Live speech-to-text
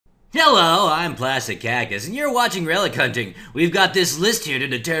Hello, I'm Plastic Cactus, and you're watching Relic Hunting. We've got this list here to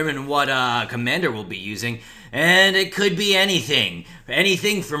determine what commander we'll be using, and it could be anything.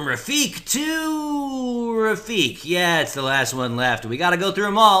 Anything from Rafiq to Rafiq. Yeah, it's the last one left. We gotta go through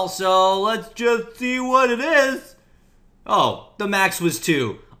them all, so let's just see what it is. Oh, the max was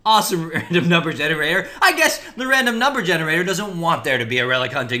 2. Awesome random number generator. I guess the random number generator doesn't want there to be a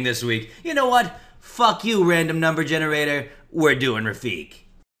Relic Hunting this week. You know what? Fuck you, random number generator. We're doing Rafiq.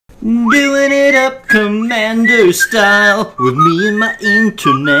 Doing it up commander style with me and my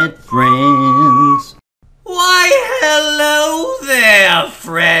internet friends. Why, hello there,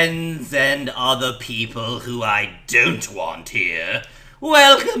 friends and other people who I don't want here.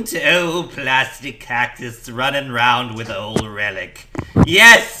 Welcome to old Plastic Cactus running round with old Relic.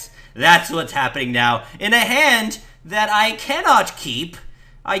 Yes, that's what's happening now. In a hand that I cannot keep.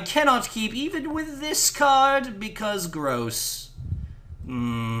 I cannot keep even with this card because gross.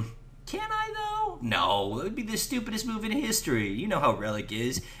 Can I though? No, it would be the stupidest move in history. You know how Relic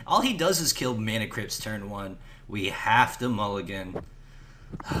is. All he does is kill Mana Crypts turn 1. We have to mulligan.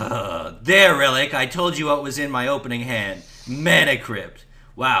 There, Relic. I told you what was in my opening hand. Mana Crypt.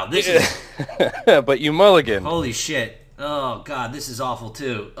 Wow, this is... But you mulligan. Holy shit. Oh, God, this is awful,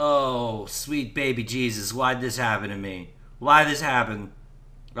 too. Oh, sweet baby Jesus. Why'd this happen to me? Why'd this happen?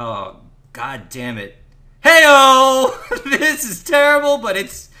 Oh, God damn it. Hey-oh! This is terrible, but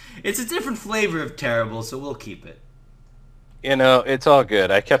it's a different flavor of terrible, so we'll keep it. You know, it's all good.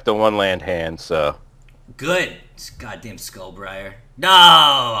 I kept a one-land hand, so... Good. It's goddamn Skullbriar. No,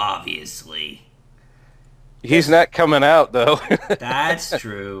 obviously. He's not coming out, though. That's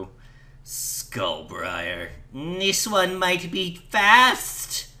true. Skullbriar. This one might be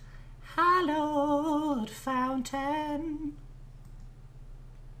fast. Hallowed fountain.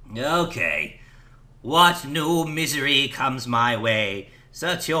 Okay. What new misery comes my way?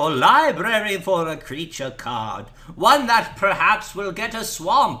 Search your library for a creature card. One that perhaps will get a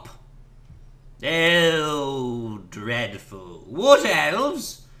swamp. Oh, dreadful. Wood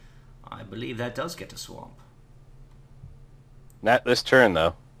elves? I believe that does get a swamp. Not this turn,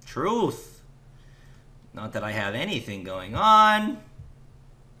 though. Truth. Not that I have anything going on.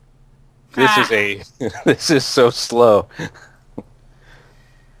 This is a... this is so slow.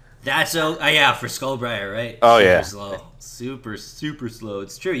 That's yeah, for Skullbriar, right? Oh, super yeah. Slow. Super slow.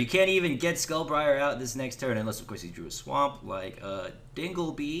 It's true. You can't even get Skullbriar out this next turn unless, of course, he drew a swamp like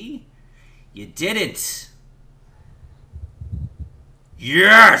Dingleby. You didn't.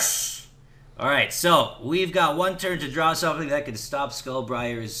 Yes! Alright, so we've got one turn to draw something that can stop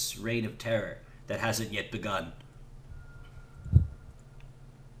Skullbriar's reign of terror that hasn't yet begun.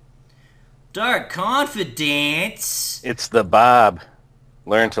 Dark Confidence. It's the Bob.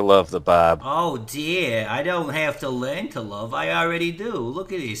 Learn to love the Bob. Oh dear, I don't have to learn to love, I already do.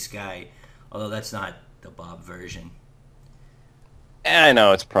 Look at this guy. Although that's not the Bob version. I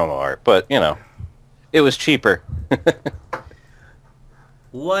know it's promo art, but, you know, it was cheaper.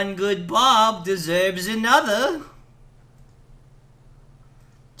 One good Bob deserves another.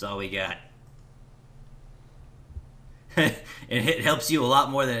 That's all we got. And it helps you a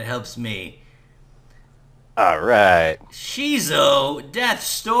lot more than it helps me. Alright. Shizo, Death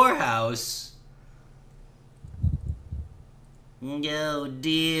Storehouse. Oh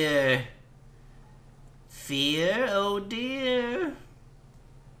dear. Fear? Oh dear.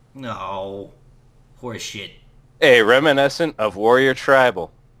 No. Horseshit. A reminiscent of Warrior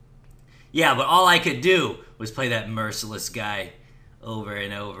Tribal. Yeah, but all I could do was play that merciless guy over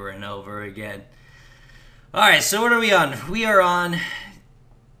and over and over again. Alright, so what are we on? We are on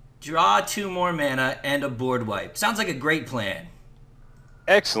draw 2 more mana and a board wipe. Sounds like a great plan.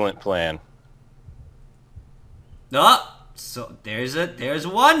 Excellent plan. Oh, so there's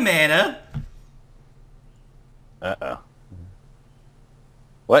 1 mana. Uh-oh.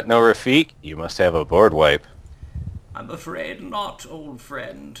 What, no Rafiq? You must have a board wipe. I'm afraid not, old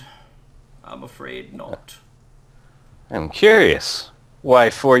friend. I'm afraid not. I'm curious. Why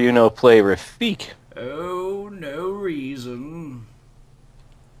for you no play Rafiq? Oh, no reason.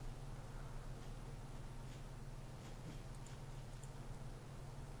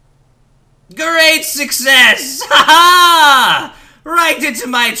 Great success! Ha ha! Right into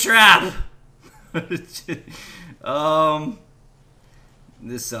my trap!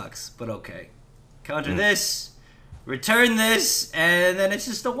 This sucks, but okay. Counter this, return this, and then it's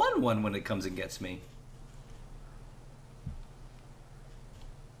just a 1/1 when it comes and gets me.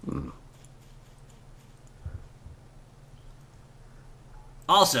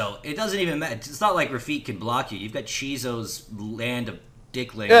 Also, it doesn't even matter. It's not like Rafiq can block you. You've got Shizo's land of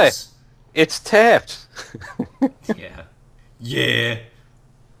dicklings. Yeah, it's tapped. Yeah. Yeah.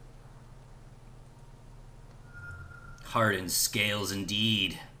 Hardened scales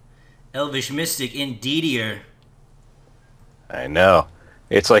indeed. Elvish mystic indeedier. I know.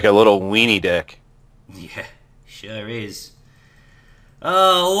 It's like a little weenie deck. Yeah, sure is.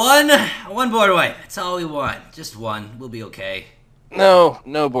 One board wipe. That's all we want. Just one. We'll be okay. No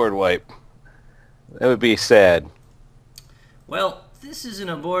board wipe. That would be sad. Well, this isn't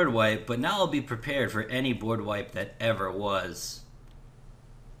a board wipe, but now I'll be prepared for any board wipe that ever was.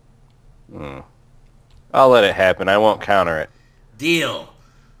 I'll let it happen. I won't counter it. Deal.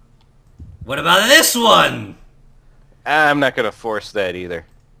 What about this one? I'm not going to force that either.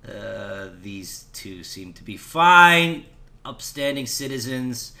 These two seem to be fine. Upstanding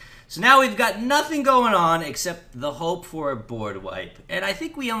citizens. So now we've got nothing going on except the hope for a board wipe. And I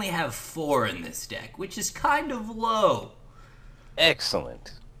think we only have 4 in this deck, which is kind of low.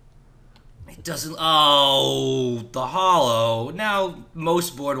 Excellent. It doesn't... Oh, the hollow. Now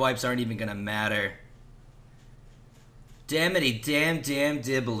most board wipes aren't even going to matter. Dammity damn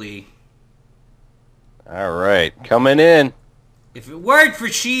dibbly. All right, coming in. If it weren't for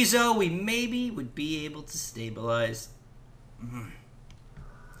Shizo, we maybe would be able to stabilize.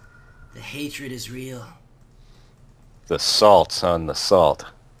 The hatred is real. The salt's on the salt.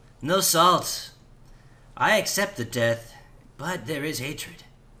 No salt. I accept the death, but there is hatred.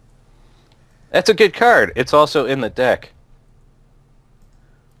 That's a good card. It's also in the deck.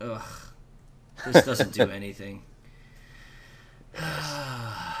 Ugh. This doesn't do anything.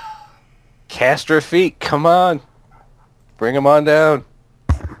 Cast rafiq, come on. Bring him on down.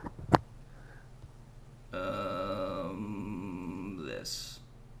 This.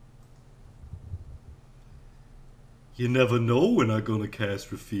 You never know when I'm gonna cast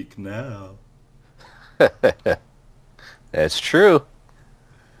Rafiq now. That's true.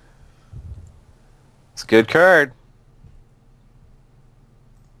 It's a good card.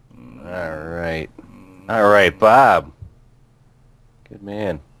 All right. All right, Bob. Good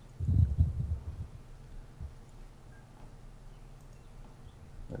man.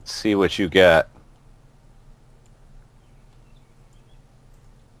 Let's see what you got.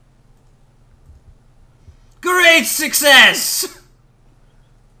 Great success!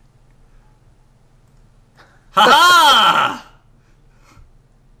 Ha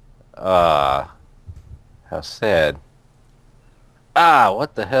ha! How sad. Ah,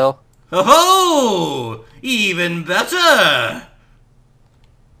 what the hell? Oh, even better!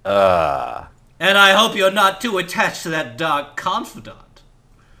 And I hope you're not too attached to that dark confidant.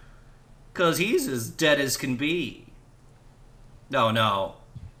 'Cause he's as dead as can be. No.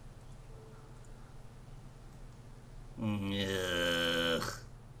 Ugh.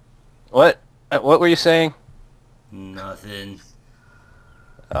 What? What were you saying? Nothing.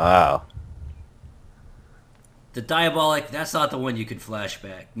 Wow. The Diabolic, that's not the one you can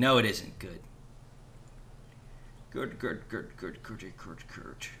flashback. No, it isn't. Good. Good.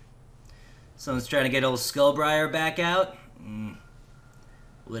 Someone's trying to get old Skullbriar back out?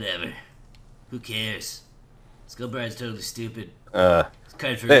 Whatever. Who cares? Skullbriar's totally stupid. It's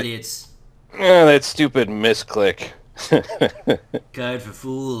card for idiots. That stupid misclick. Card for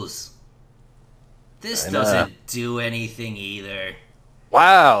fools. This doesn't do anything either.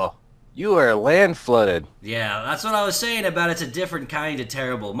 Wow. You are land flooded. Yeah, that's what I was saying about it's a different kind of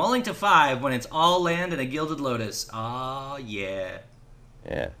terrible. Mulling to 5 when it's all land and a Gilded Lotus. Aw, yeah.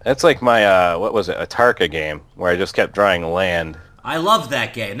 Yeah, that's like my, what was it, a Tarka game, where I just kept drawing land. I loved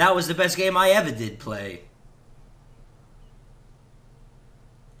that game. That was the best game I ever did play.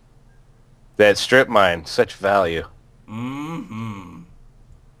 That strip mine, such value. Mm-hmm.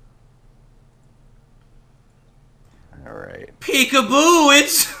 All right. Peek-a-boo,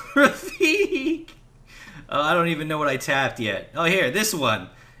 it's Rafiq! Oh, I don't even know what I tapped yet. Oh, here, this one.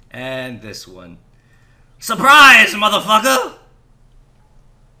 And this one. Surprise, motherfucker!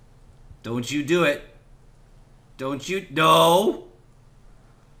 Don't you do it. Don't you... No!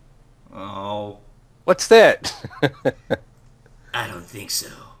 Oh. What's that? I don't think so.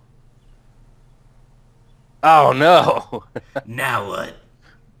 Oh, no. Now what?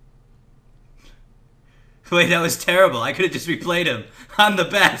 Wait, that was terrible. I could have just replayed him. I'm the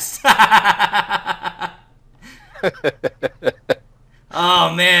best.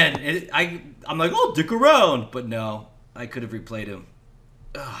 Oh, man. I'm like, oh, dick around. But no, I could have replayed him.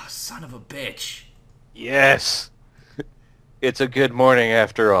 Oh, son of a bitch. Yes. It's a good morning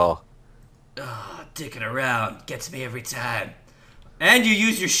after all. Oh, dicking around. Gets me every time. And you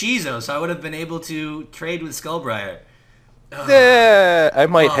use your Shizo, so I would have been able to trade with Skullbriar. Yeah, I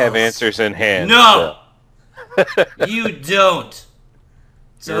might have answers in hand. No! So. You don't.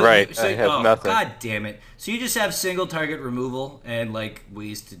 So, you're right. I have nothing. God damn it. So you just have single target removal and, like,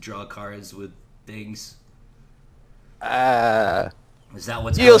 ways to draw cards with things. Is that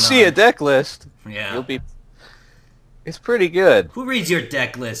what's You'll going see on? a deck list. Yeah. You'll be. It's pretty good. Who reads your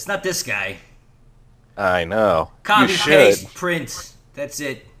deck list? Not this guy. I know. Copy, You should. paste, print. That's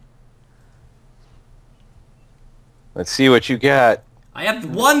it. Let's see what you got. I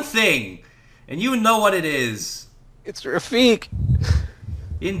have one thing, and you know what it is. It's Rafiq.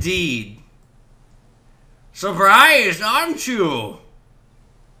 Indeed. Surprised, aren't you?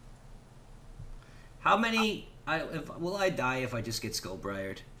 How many... will I die if I just get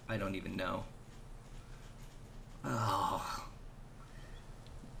Skullbriared? I don't even know. Oh.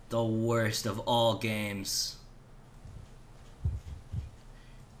 The worst of all games.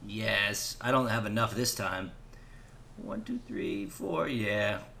 Yes. I don't have enough this time. 1, 2, 3, 4.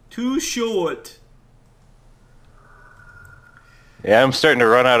 Yeah. Too short. Yeah, I'm starting to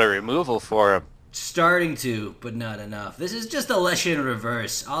run out of removal for him. Starting to, but not enough. This is just Alessia in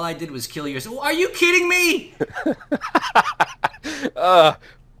reverse. All I did was kill yours. Are you kidding me?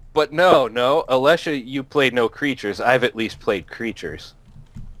 But no. Alessia, you played no creatures. I've at least played creatures.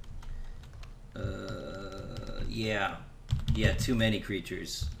 Yeah. Yeah, too many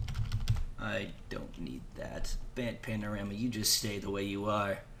creatures. I don't need that. Bant Panorama, you just stay the way you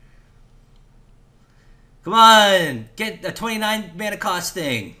are. Come on! Get a 29 mana cost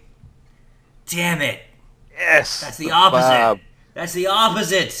thing! Damn it! Yes! That's the opposite! Bob. That's the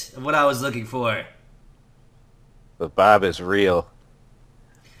opposite of what I was looking for. The Bob is real.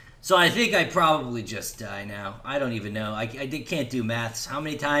 So I think I probably just die now. I don't even know. I can't do maths. How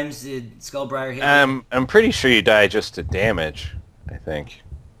many times did Skullbriar hit me? I'm pretty sure you die just to damage, I think.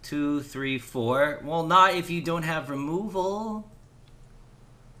 2, 3, 4. Well, not if you don't have removal.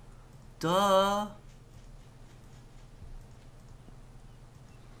 Duh.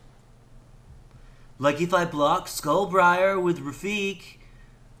 Like if I block Skullbriar with Rafiq.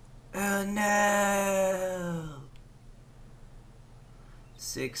 No.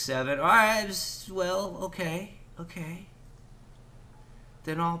 6, 7. Alright, well, okay.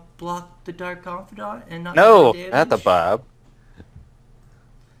 Then I'll block the Dark Confidant and not No, do not the damage. Bob.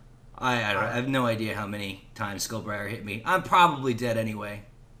 I don't know. I have no idea how many times Skullbriar hit me. I'm probably dead anyway.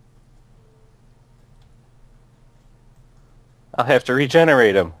 I'll have to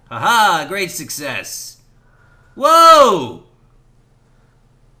regenerate him. Haha, great success. Whoa!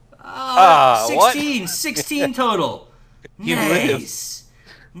 Oh, 16, what? 16 total. You Nice.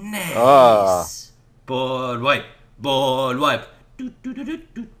 Nice. Ah. Board wipe. Board wipe. Do, do, do, do,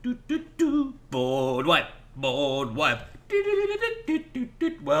 do, do, do, do. Board wipe. Board wipe. Do, do, do, do, do, do,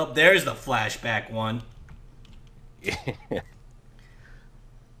 do. Well, there's the flashback one.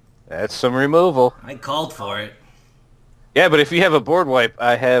 That's some removal. I called for it. Yeah, but if you have a board wipe,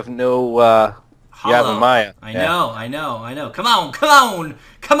 I have no Hollow. Yavimaya. I Yeah. know. Come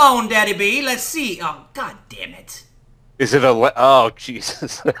on, Daddy B. Let's see. Oh, god damn it. Is it a... Oh,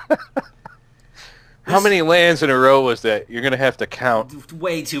 Jesus. How many lands in a row was that? You're going to have to count.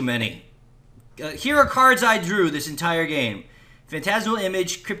 Way too many. Here are cards I drew this entire game. Phantasmal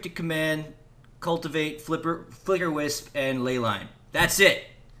Image, Cryptic Command, Cultivate, Flicker Wisp, and Leyline. That's it.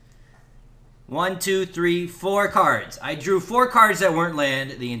 1, 2, 3, 4 cards. I drew 4 cards that weren't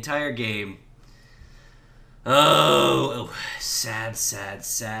land the entire game. Oh, sad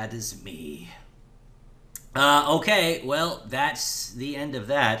as me. Okay, well, that's the end of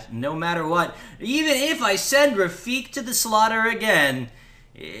that. No matter what, even if I send Rafiq to the slaughter again,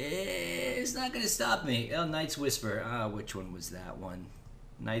 it's not going to stop me. Oh, Knight's Whisper. Which one was that one?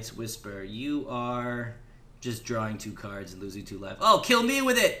 Knight's Whisper. You are just drawing 2 cards and losing 2 life. Oh, kill me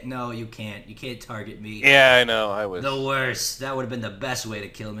with it! No, you can't. You can't target me. Yeah, I know. I was... The worst. That would have been the best way to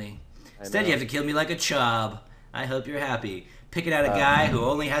kill me. Instead, you have to kill me like a chob. I hope you're happy. Picking out a guy who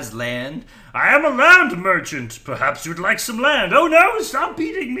only has land. I am a land merchant. Perhaps you'd like some land. Oh no, stop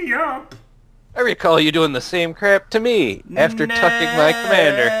beating me up. I recall you doing the same crap to me after tucking my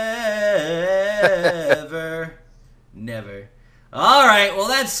commander. Never. Alright, well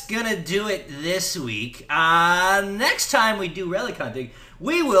that's gonna do it this week. Next time we do Relic Hunting,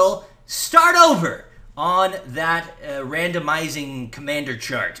 we will start over on that randomizing commander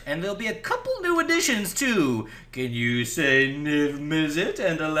chart. And there'll be a couple new additions too. Can you say Niv Mizzet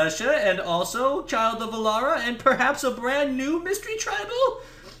and Alessia and also Child of Alara and perhaps a brand new Mystery Tribal?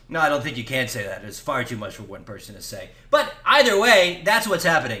 No, I don't think you can say that. It's far too much for one person to say. But either way, that's what's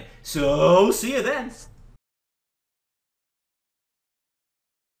happening. So, see you then.